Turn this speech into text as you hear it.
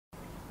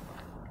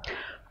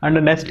And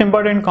the next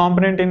important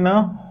component in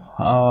the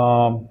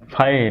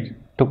fire,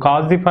 to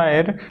cause the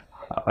fire,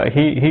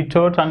 heat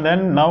source, and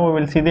then now we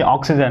will see the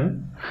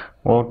oxygen,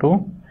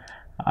 O2.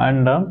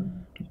 And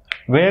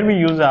where we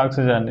use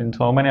oxygen in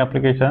so many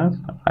applications.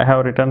 I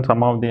have written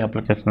some of the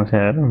applications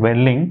here: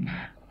 welding,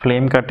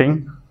 flame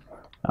cutting,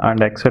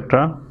 and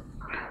etc.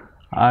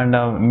 And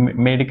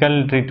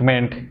medical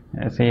treatment.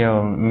 See,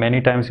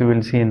 many times you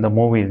will see in the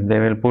movies they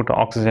will put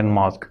oxygen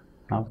mask.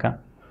 Okay,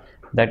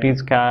 that is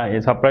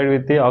supplied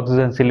with the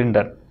oxygen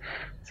cylinder.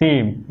 See,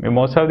 in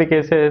most of the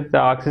cases the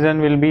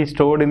oxygen will be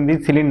stored in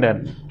the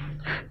cylinder.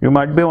 You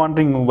might be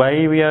wondering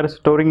why we are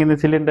storing in the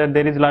cylinder.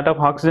 There is a lot of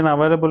oxygen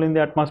available in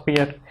the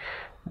atmosphere.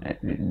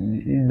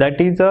 That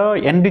is a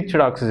enriched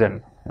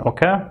oxygen.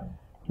 Okay,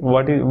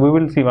 we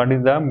will see what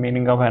is the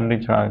meaning of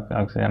enriched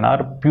oxygen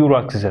or pure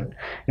oxygen.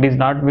 It is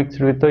not mixed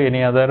with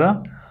any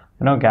other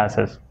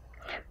gases.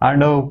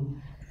 And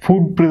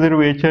food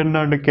preservation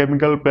and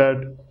chemical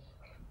plant.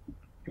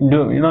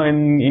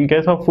 In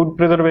case of food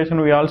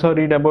preservation, we also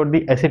read about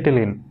the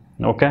acetylene.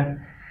 Okay,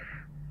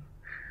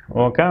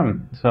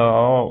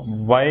 so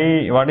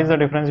what is the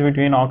difference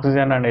between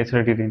oxygen and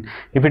acetylene?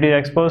 If it is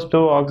exposed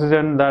to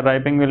oxygen, the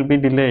ripening will be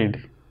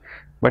delayed,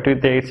 but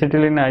with the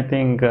acetylene, I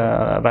think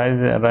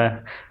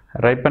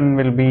ripen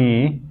will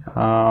be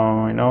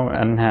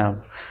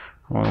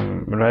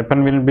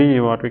ripen will be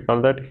what we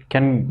call that,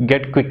 can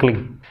get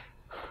quickly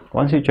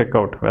once you check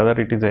out whether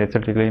it is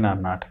acetylene or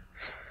not.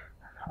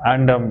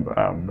 And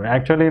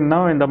actually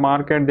now in the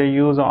market they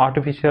use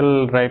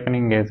artificial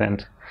ripening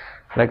agents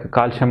like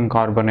calcium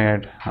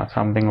carbonate or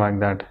something like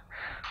that.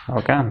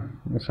 Okay,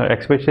 so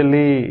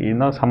especially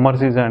summer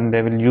season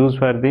they will use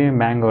for the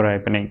mango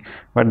ripening,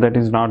 but that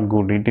is not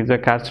good. It is a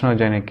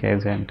carcinogenic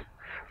agent.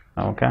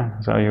 Okay,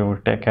 so you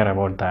take care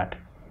about that.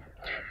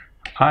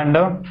 And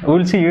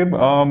we'll see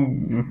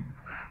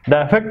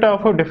the effect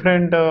of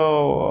different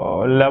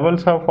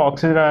levels of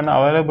oxygen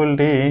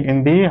availability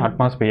in the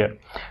atmosphere.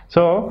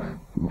 So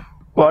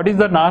what is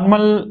the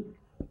normal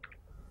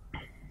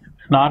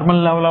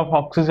level of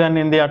oxygen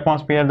in the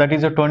atmosphere? That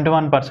is a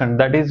 21%.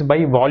 That is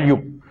by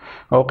volume.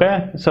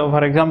 Okay, so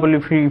for example,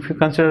 if you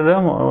consider the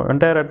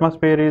entire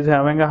atmosphere is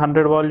having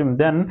 100 volume,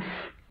 then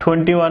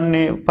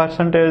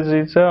 21%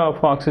 is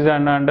of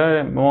oxygen, and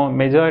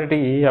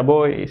majority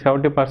above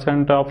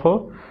 70% of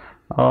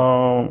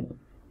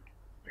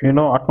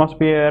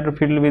atmosphere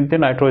filled with the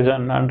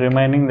nitrogen, and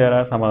remaining there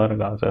are some other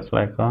gases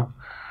like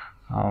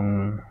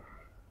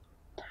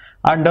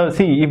and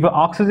see, if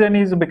oxygen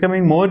is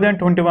becoming more than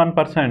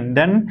 21%,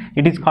 then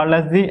it is called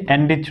as the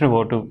enriched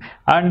O2.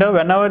 And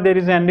whenever there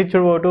is enriched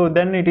O2,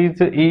 then it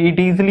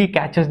easily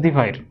catches the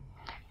fire.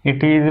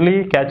 It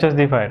easily catches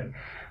the fire.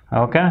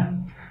 Okay,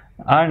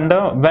 and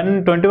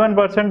when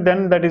 21%,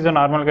 then that is a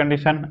normal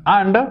condition.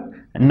 And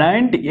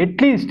 90, at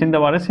least in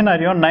the worst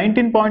scenario,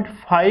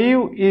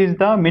 19.5 is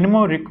the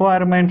minimum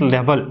requirement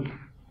level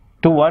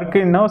to work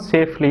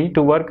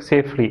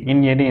safely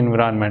in any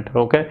environment.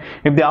 Okay,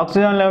 if the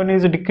oxygen level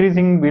is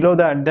decreasing below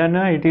that, then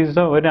it is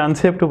very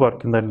unsafe to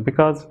work in that,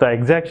 because the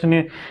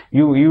exhaustion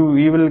you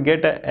will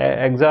get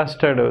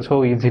exhausted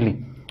so easily.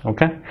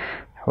 Okay,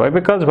 why?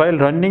 Because while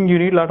running you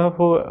need a lot of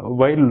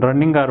while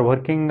running or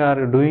working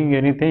or doing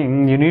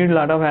anything, you need a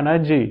lot of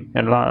energy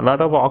and a lot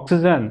of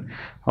oxygen.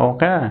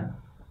 Okay,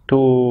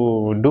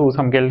 to do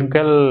some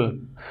chemical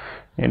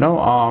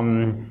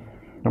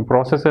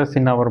processes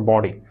in our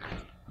body.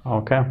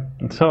 Okay,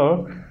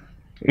 so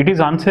it is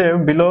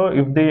unsafe below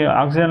if the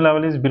oxygen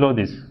level is below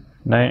this.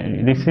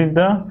 This is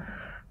the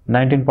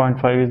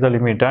 19.5 is the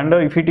limit, and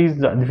if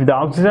the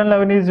oxygen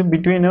level is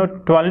between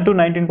 12 to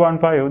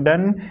 19.5,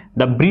 then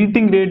the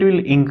breathing rate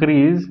will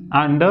increase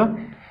and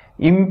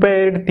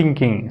impaired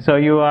thinking. So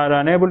you are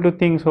unable to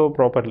think so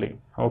properly.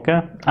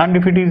 Okay, and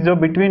if it is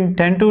between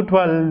 10 to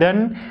 12,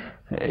 then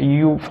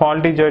you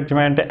faulty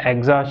judgment,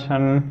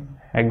 exhaustion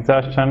and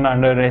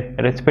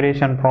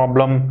respiration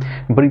problem,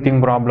 breathing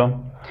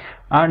problem.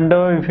 And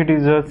if it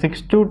is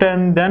 6 to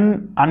 10,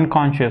 then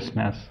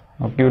unconsciousness.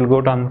 Okay, you will go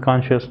to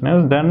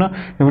unconsciousness. Then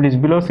if it is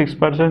below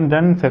 6%,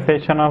 then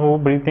cessation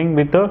of breathing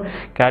with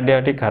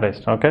cardiac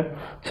arrest. Okay,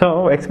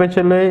 so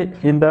especially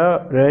in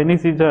the rainy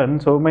season,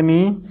 so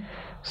many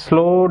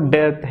slow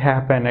death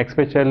happen,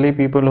 especially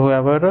people who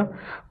ever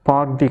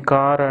park the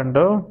car and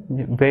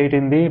wait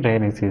in the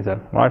rainy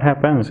season. What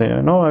happens? I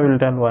will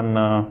tell one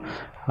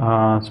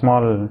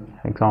small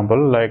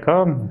example. Like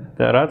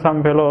there are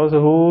some fellows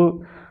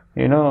who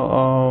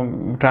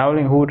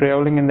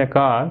traveling in the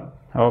car.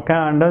 Okay,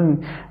 and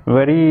then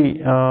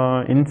very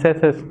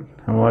incessant,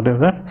 what is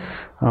that,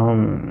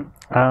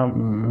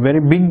 very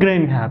big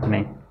rain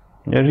happening,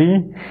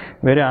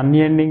 very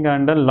unending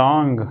and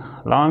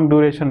long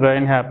duration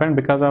rain happened.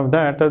 Because of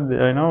that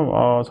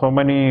so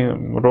many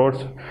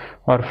roads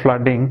are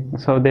flooding,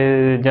 so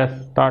they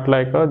just thought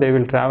like they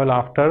will travel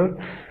after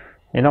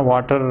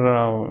water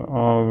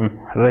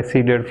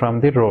receded from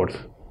the roads.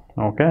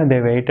 Okay, they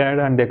waited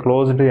and they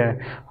closed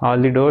all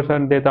the doors,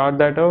 and they thought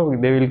that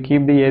they will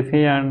keep the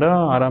AC and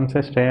aram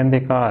se stay in the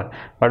car.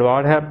 But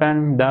what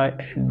happened,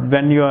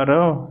 when you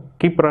are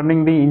keep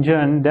running the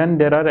engine, then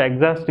there are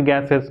exhaust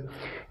gases.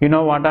 You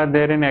know what are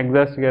there in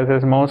exhaust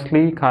gases?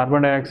 Mostly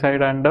carbon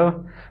dioxide and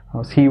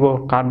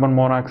CO, carbon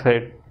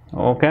monoxide.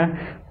 Okay,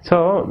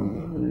 so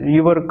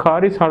your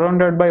car is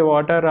surrounded by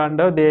water and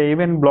they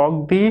even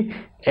block the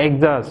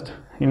exhaust,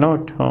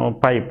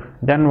 pipe.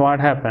 Then what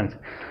happens?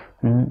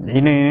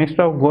 Instead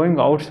of going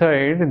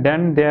outside,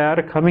 then they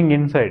are coming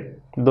inside,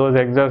 those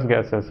exhaust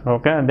gases.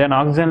 Okay, then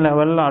oxygen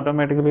level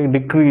automatically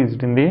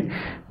decreased in the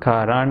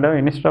car, and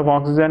instead of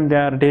oxygen they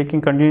are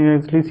taking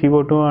continuously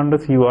CO2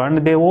 and CO,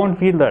 and they won't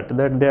feel that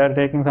they are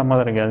taking some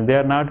other gas. They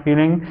are not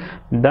feeling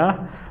the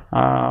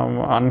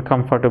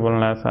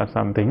uncomfortableness or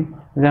something.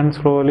 Then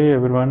slowly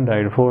everyone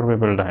died. 4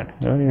 people died.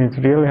 It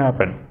really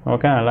happened.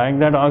 Okay, like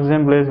that,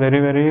 oxygen plays very,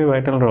 very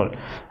vital role.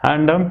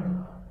 And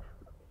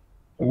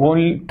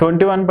only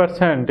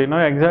 21%,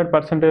 exact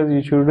percentage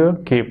you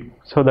should keep.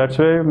 So that's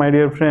why, my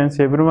dear friends,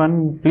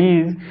 everyone,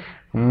 please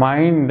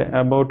mind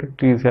about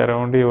trees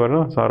around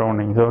your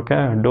surroundings.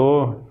 Okay,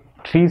 though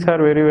trees are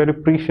very, very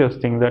precious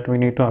thing that we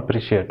need to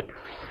appreciate.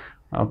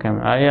 Okay,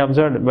 I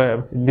observed,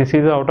 this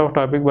is out of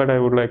topic, but I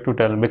would like to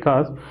tell,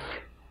 because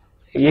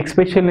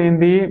especially in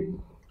the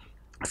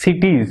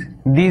cities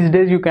these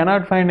days you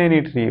cannot find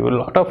any tree. A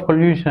lot of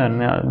pollution.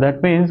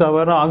 That means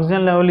our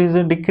oxygen level is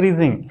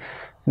decreasing.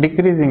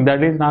 That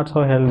is not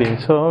so healthy.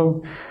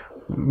 So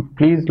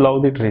please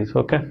love the trees.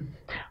 Okay,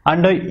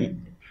 and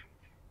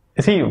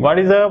see what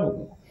is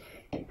the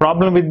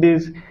problem with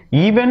this.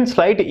 Even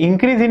slight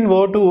increase in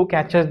O2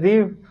 catches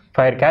the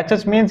fire.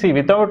 Catches means, see,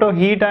 without a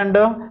heat and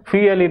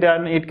fuel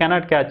it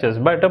cannot catch us,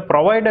 but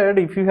provided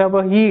if you have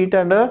a heat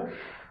and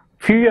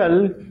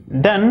fuel,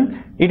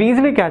 then it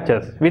easily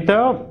catches. With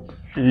a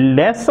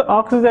less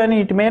oxygen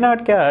it may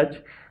not catch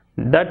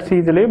that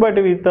easily, but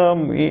with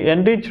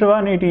enriched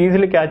one it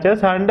easily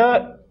catches. And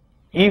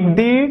if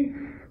the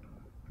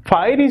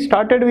fire is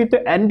started with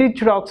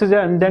enriched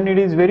oxygen, then it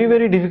is very,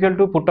 very difficult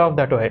to put off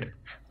that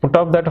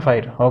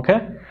fire. Okay,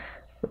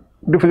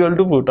 difficult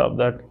to put off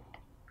that.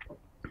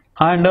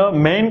 And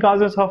main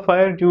causes of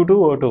fire due to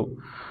O2.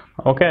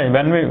 Okay,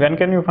 when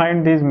can you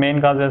find these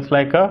main causes?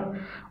 Like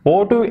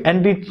O2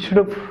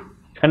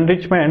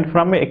 enrichment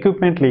from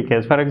equipment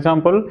leakage. For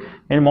example,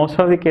 in most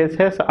of the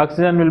cases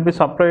oxygen will be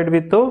supplied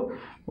with some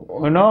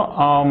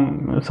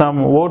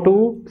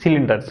O2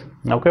 cylinders.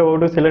 Okay,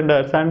 O2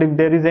 cylinders, and if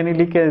there is any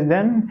leakage,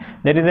 then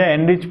there is an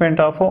enrichment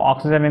of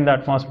oxygen in the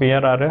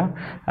atmosphere or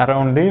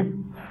around the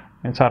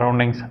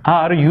surroundings.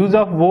 Or use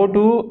of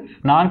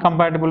O2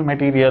 non-compatible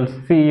materials.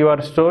 See, you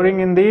are storing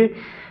in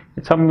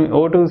some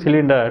O2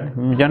 cylinder,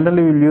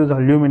 generally we will use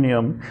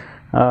aluminum,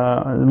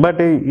 but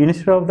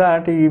instead of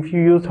that, if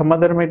you use some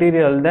other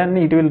material, then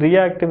it will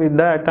react with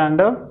that and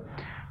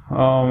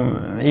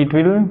it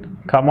will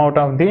come out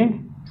of the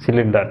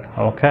cylinder.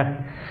 Okay,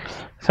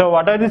 so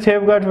what are the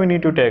safeguards we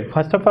need to take?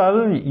 First of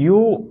all,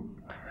 you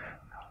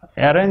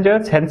arrange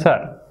a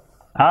sensor,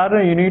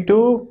 or you need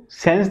to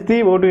sense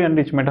the O2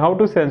 enrichment. How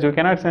to sense? You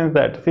cannot sense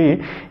that.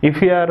 See,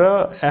 if you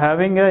are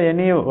having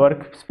any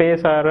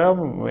workspace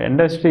or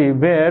industry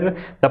where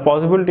the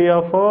possibility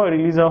of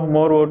release of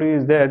more O2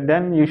 is there,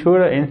 then you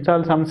should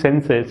install some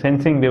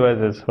sensing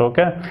devices.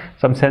 Okay,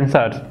 some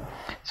sensors,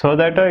 so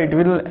that it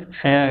will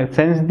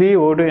sense the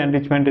O2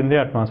 enrichment in the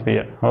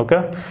atmosphere.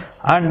 Okay,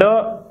 and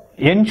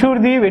ensure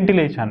the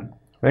ventilation.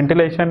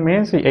 Ventilation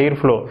means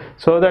airflow,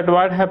 so that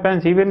what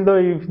happens, even though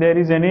if there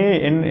is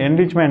any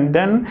enrichment,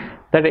 then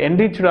that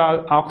enriched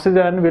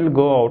oxygen will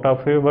go out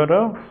of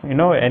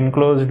your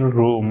enclosed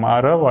room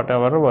or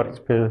whatever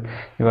workspace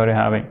you are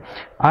having.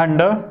 And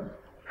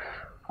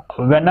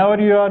whenever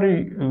you are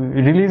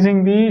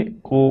releasing the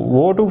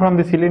O2 from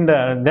the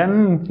cylinder,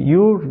 then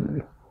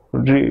you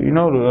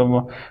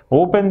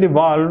open the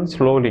valve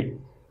slowly.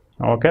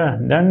 Okay,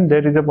 then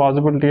there is no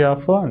possibility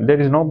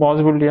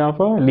of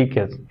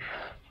leakage.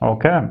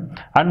 Okay,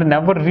 and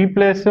never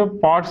replace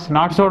parts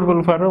not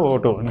suitable for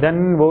O2.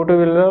 Then O2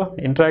 will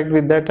interact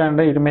with that and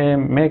it may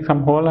make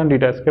some hole and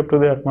it escape to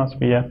the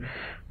atmosphere.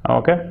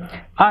 Okay,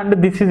 and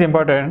this is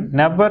important.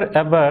 Never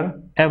ever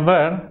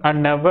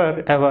and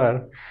never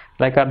ever,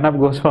 like Arnab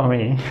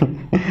Goswami,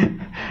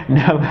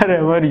 never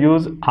ever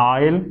use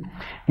oil,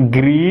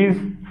 grease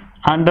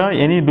and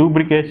any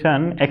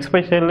lubrication,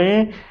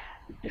 especially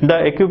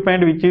the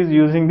equipment which is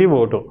using the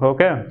O2.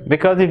 Okay,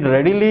 because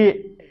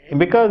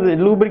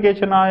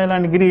lubrication, oil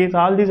and grease,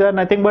 all these are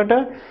nothing but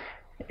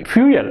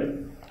fuel.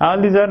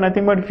 All these are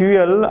nothing but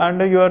fuel, and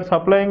you are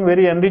supplying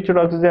very enriched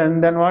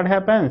oxygen. Then what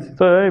happens?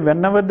 So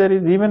whenever there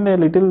is even a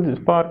little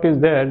spark is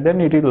there,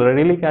 then it will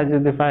readily catch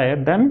the fire.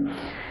 Then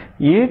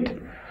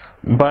it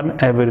burn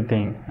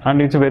everything,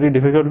 and it's very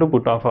difficult to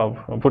put off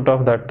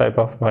that type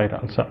of fire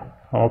also.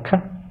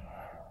 Okay.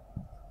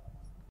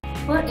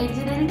 For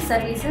engineering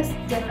services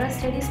general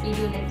studies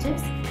video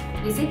lectures,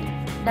 visit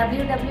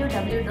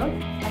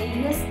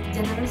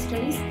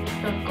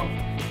www.iesgeneralstudies.com.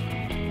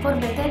 For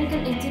mechanical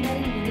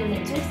engineering video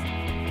lectures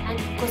and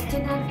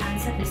question and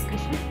answer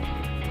discussion,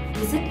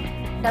 visit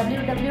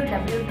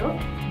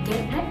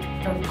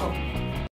www.getnet.com.